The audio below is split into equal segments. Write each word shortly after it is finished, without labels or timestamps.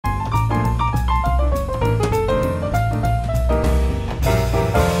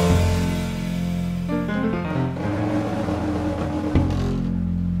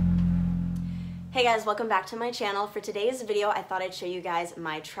Hey guys, welcome back to my channel. For today's video, I thought I'd show you guys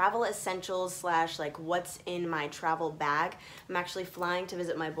my travel essentials slash like what's in my travel bag. I'm actually flying to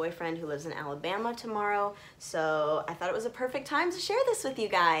visit my boyfriend who lives in Alabama tomorrow, so I thought it was a perfect time to share this with you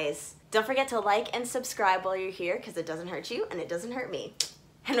guys. Don't forget to like and subscribe while you're here because it doesn't hurt you and it doesn't hurt me.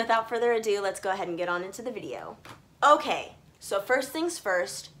 And without further ado, let's go ahead and get on into the video. Okay, so first things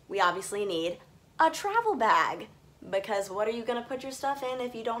first, we obviously need a travel bag. Because what are you gonna put your stuff in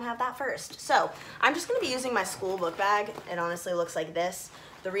if you don't have that first? So I'm just gonna be using my school book bag. It honestly looks like this.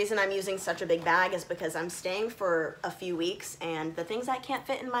 The reason I'm using such a big bag is because I'm staying for a few weeks and the things that can't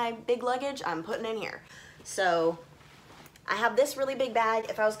fit in my big luggage, I'm putting in here. So I have this really big bag.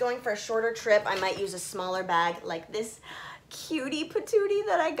 If I was going for a shorter trip, I might use a smaller bag like this cutie patootie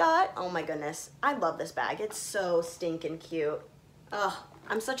that I got. Oh my goodness, I love this bag. It's so stinking cute. Ugh.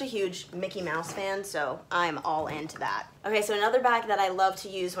 I'm such a huge Mickey Mouse fan, so I'm all into that. Okay, so another bag that I love to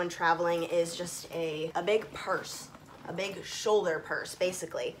use when traveling is just a big purse, a big shoulder purse,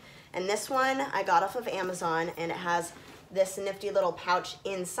 basically. And this one I got off of Amazon, and it has this nifty little pouch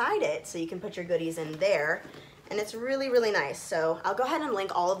inside it, so you can put your goodies in there. And it's really, really nice. So I'll go ahead and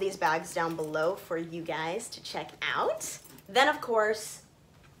link all of these bags down below for you guys to check out. Then, of course,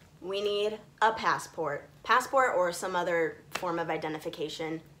 we need a passport. Passport or some other form of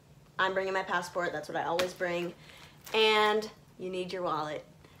identification. I'm bringing my passport, that's what I always bring. And you need your wallet.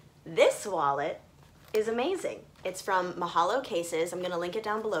 This wallet is amazing. It's from Mahalo Cases. I'm gonna link it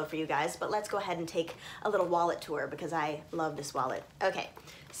down below for you guys, but let's go ahead and take a little wallet tour because I love this wallet. Okay,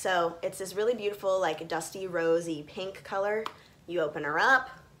 so it's this really beautiful, like dusty, rosy pink color. You open her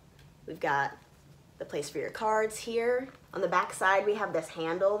up. We've got the place for your cards here. On the back side, we have this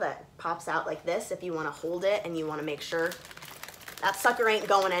handle that pops out like this if you want to hold it and you want to make sure that sucker ain't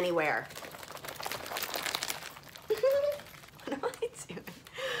going anywhere. What am I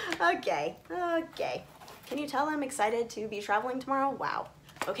doing? Okay. Can you tell I'm excited to be traveling tomorrow? Wow.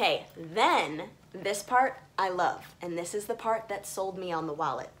 Okay, then this part I love, and this is the part that sold me on the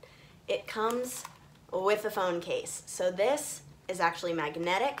wallet. It comes with the phone case. So this is actually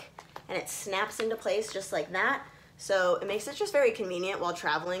magnetic, and it snaps into place just like that. So it makes it just very convenient while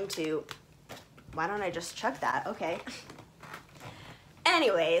traveling to, why don't I just chuck that? Okay.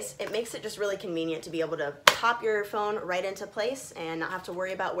 Anyways, it makes it just really convenient to be able to pop your phone right into place and not have to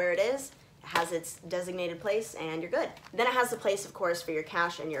worry about where it is. It has its designated place and you're good. Then it has the place, of course, for your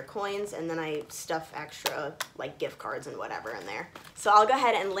cash and your coins, and then I stuff extra like gift cards and whatever in there. So I'll go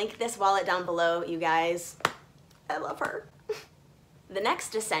ahead and link this wallet down below, you guys. I love her. The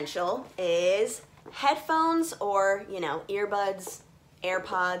next essential is headphones or, you know, earbuds,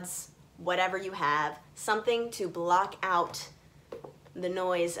 AirPods, whatever you have, something to block out the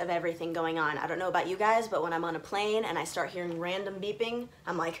noise of everything going on. I don't know about you guys, but when I'm on a plane and I start hearing random beeping,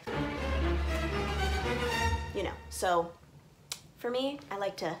 I'm like, you know. So for me, I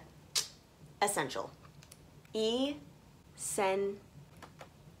like to essential. Essential.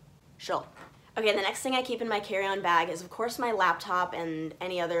 Okay, the next thing I keep in my carry-on bag is, of course, my laptop and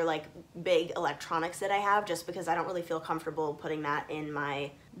any other like big electronics that I have, just because I don't really feel comfortable putting that in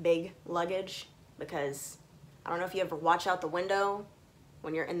my big luggage, because I don't know if you ever watch out the window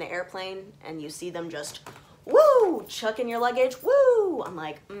when you're in the airplane and you see them just, woo, chucking your luggage, woo! I'm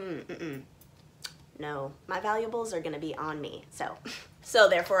like, no, my valuables are gonna be on me, so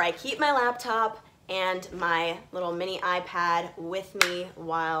therefore I keep my laptop and my little mini iPad with me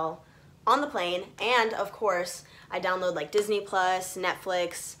while on the plane, and of course I download like Disney Plus,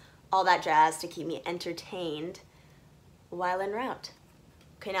 Netflix, all that jazz to keep me entertained while en route.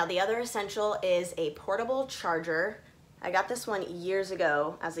 Okay, now the other essential is a portable charger. I got this one years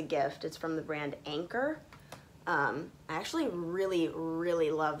ago as a gift. It's from the brand Anker. I actually really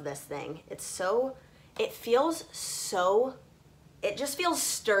love this thing. It just feels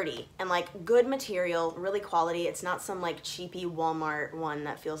sturdy and like good material, really quality. It's not some like cheapy Walmart one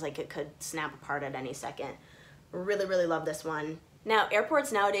that feels like it could snap apart at any second. Really love this one. Now,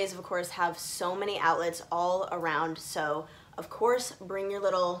 airports nowadays, of course, have so many outlets all around. So, of course, bring your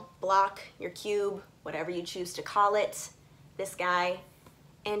little block, your cube, whatever you choose to call it, this guy,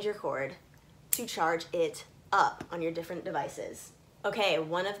 and your cord to charge it up on your different devices. Okay,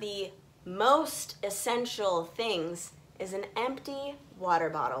 one of the most essential things is an empty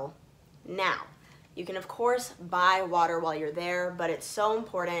water bottle. Now, you can of course buy water while you're there, but it's so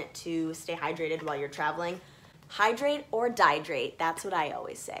important to stay hydrated while you're traveling. Hydrate or dihydrate, that's what I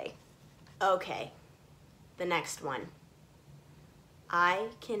always say. Okay, the next one. I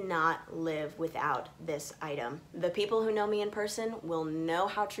cannot live without this item. The people who know me in person will know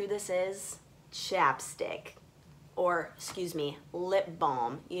how true this is. Chapstick. Or, excuse me, lip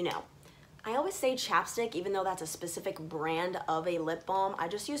balm, you know. I always say chapstick, even though that's a specific brand of a lip balm. I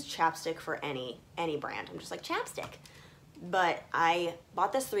just use chapstick for any brand. I'm just like, chapstick. But I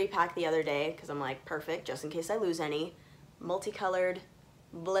bought this 3-pack the other day because I'm like, perfect, just in case I lose any. Multicolored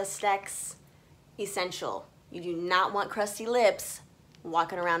Blistex Essential. You do not want crusty lips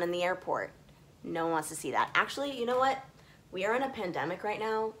walking around in the airport. No one wants to see that. Actually, you know what? We are in a pandemic right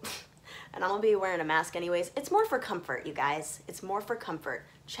now, and I'm gonna be wearing a mask anyways. It's more for comfort, you guys. It's more for comfort.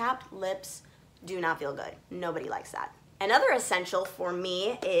 Chapped lips do not feel good. Nobody likes that. Another essential for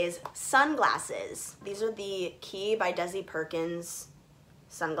me is sunglasses. These are the Key by Desi Perkins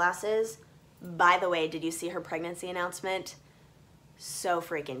sunglasses. By the way, did you see her pregnancy announcement? So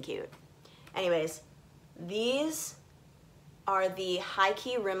freaking cute. Anyways, these are the high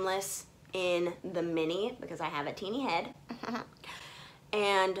key rimless in the mini because I have a teeny head.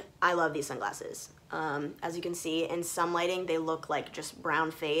 And I love these sunglasses. As you can see, in some lighting they look like just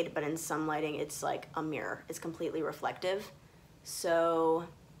brown fade, but in some lighting it's like a mirror. It's completely reflective. So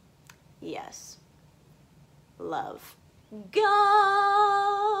yes, love. Gum!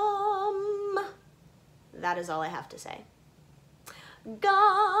 That is all I have to say.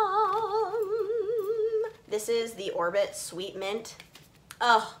 Gum! This is the Orbit Sweet Mint.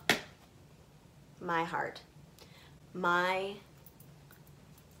 Oh, my heart. My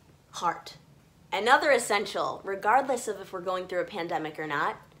heart. Another essential, regardless of if we're going through a pandemic or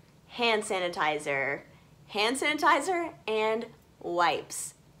not, hand sanitizer. Hand sanitizer and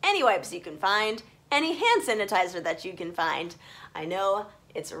wipes. Any wipes you can find, any hand sanitizer that you can find. I know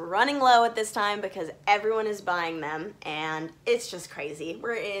it's running low at this time because everyone is buying them and it's just crazy.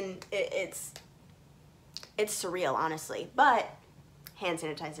 It's surreal, honestly, but hand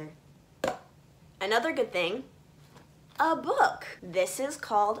sanitizer. Another good thing, a book. This is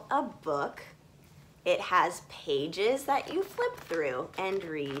called a book. It has pages that you flip through and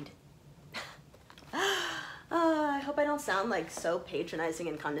read. I hope I don't sound like so patronizing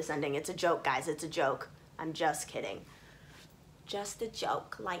and condescending. It's a joke, guys, it's a joke. I'm just kidding. Just a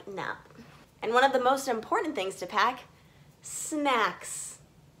joke, lighten up. And one of the most important things to pack, snacks.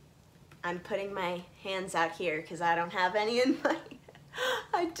 I'm putting my hands out here because I don't have any in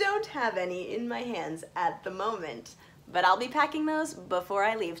my hands at the moment. But I'll be packing those before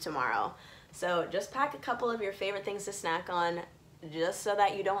I leave tomorrow. So just pack a couple of your favorite things to snack on just so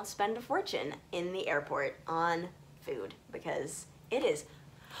that you don't spend a fortune in the airport on food because it is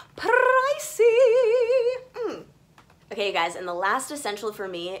pricey. Okay, you guys, and the last essential for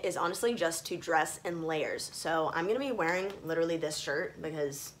me is honestly just to dress in layers. So I'm gonna be wearing literally this shirt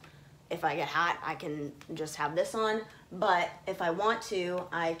because if I get hot, I can just have this on. But if I want to,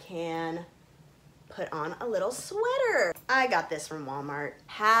 I can put on a little sweater. I got this from Walmart.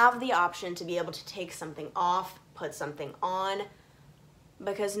 Have the option to be able to take something off, put something on,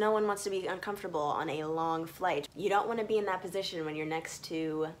 because no one wants to be uncomfortable on a long flight. You don't want to be in that position when you're next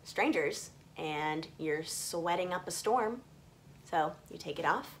to strangers and you're sweating up a storm. So you take it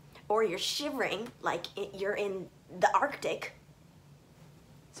off, or you're shivering like you're in the Arctic.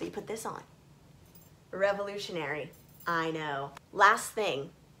 So you put this on. Revolutionary, I know. Last thing,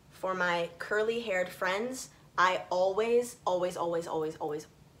 for my curly-haired friends, I always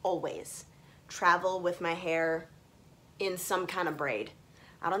travel with my hair in some kind of braid.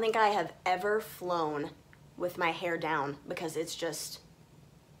 I don't think I have ever flown with my hair down because it's just,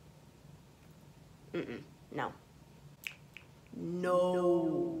 no.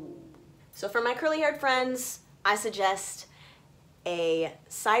 No. So for my curly-haired friends, I suggest a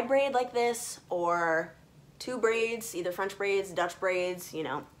side braid like this or 2 braids, either French braids, Dutch braids, you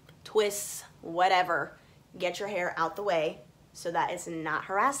know, twists, whatever. Get your hair out the way so that it's not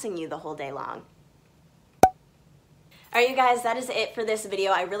harassing you the whole day long. Alright, you guys, that is it for this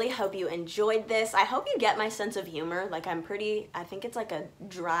video. I really hope you enjoyed this. I hope you get my sense of humor. Like, I think it's like a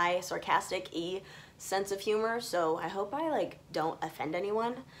dry, sarcastic-y sense of humor, so I hope I like don't offend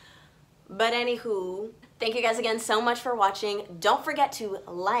anyone. But anywho, thank you guys again so much for watching. Don't forget to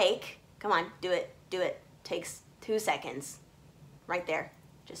like, come on, do it, takes 2 seconds, right there,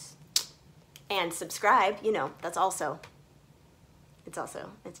 and subscribe, you know, it's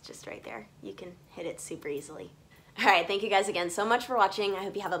just right there. You can hit it super easily. All right, thank you guys again so much for watching. I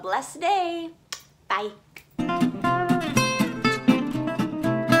hope you have a blessed day. Bye.